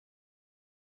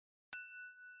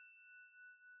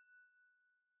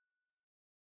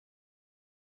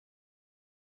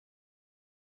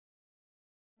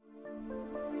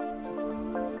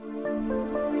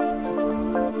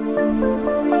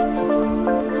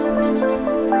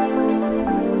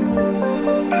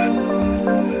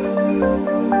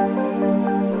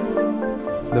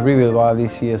The Rivoli Bar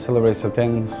this year celebrates its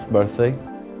 10th birthday.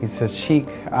 It's a chic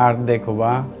Art Deco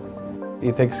bar.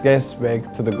 It takes guests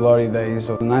back to the glory days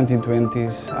of the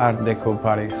 1920s Art Deco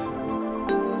Paris.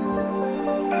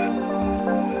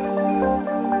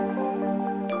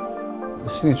 The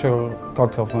signature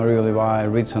cocktail from the Rivoli Bar,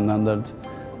 Ritz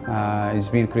is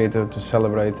being created to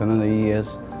celebrate another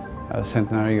year's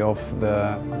centenary of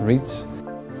the Ritz.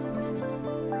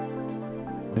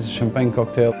 It's a champagne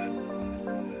cocktail.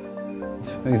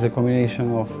 It's a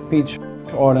combination of peach,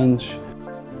 orange,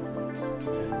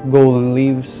 golden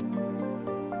leaves.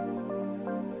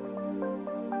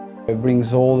 It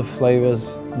brings all the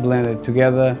flavors blended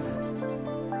together,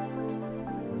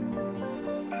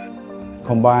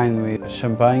 combined with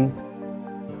champagne.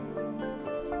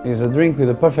 It's a drink with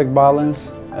a perfect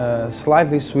balance,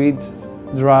 slightly sweet,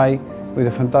 dry, with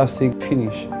a fantastic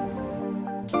finish.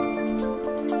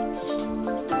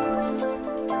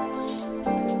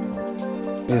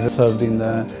 It's served in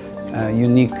a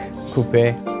unique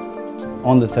coupe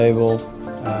on the table,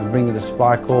 bringing the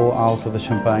sparkle out of the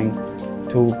champagne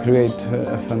to create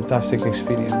a fantastic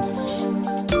experience.